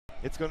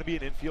it's going to be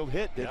an infield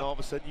hit. Then all of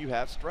a sudden you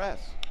have stress.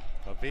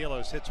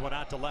 Aviles hits one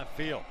out to left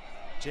field.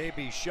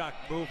 J.B. Shuck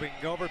moving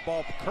over,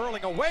 ball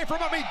curling away from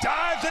him. He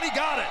dives and he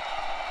got it.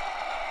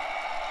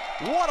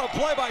 What a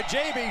play by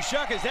J.B.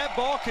 Shuck as that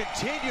ball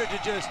continued to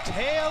just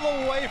tail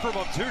away from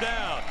him. 2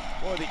 down.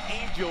 Boy, the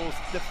Angels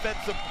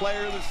defensive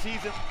player of the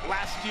season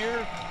last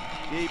year,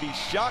 J.B.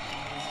 Shuck,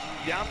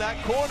 down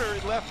that corner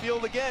in left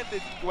field again.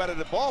 Didn't go out of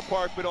the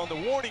ballpark, but on the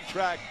warning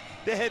track,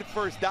 the head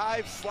first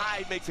dive,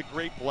 slide, makes a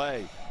great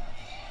play.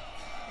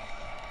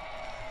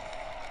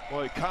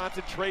 Boy,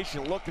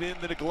 concentration, looking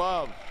into the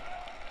glove.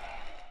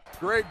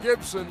 Greg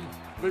Gibson,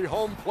 the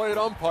home plate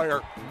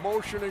umpire,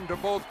 motioning to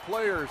both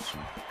players.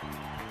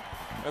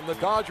 And the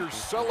Dodgers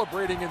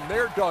celebrating in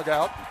their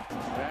dugout.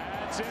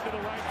 That's into the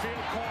right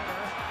field corner.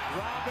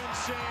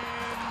 Robinson,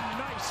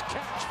 nice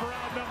catch for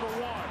out number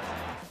 1.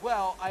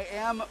 Well, I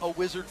am a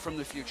wizard from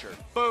the future.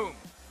 Boom.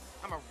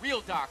 I'm a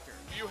real doctor.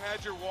 If you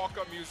had your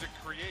walk-up music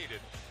created,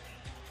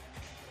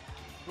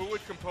 who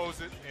would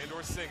compose it and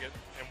or sing it,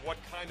 and what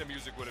kind of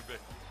music would it be?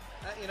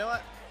 You know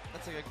what?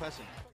 That's a good question.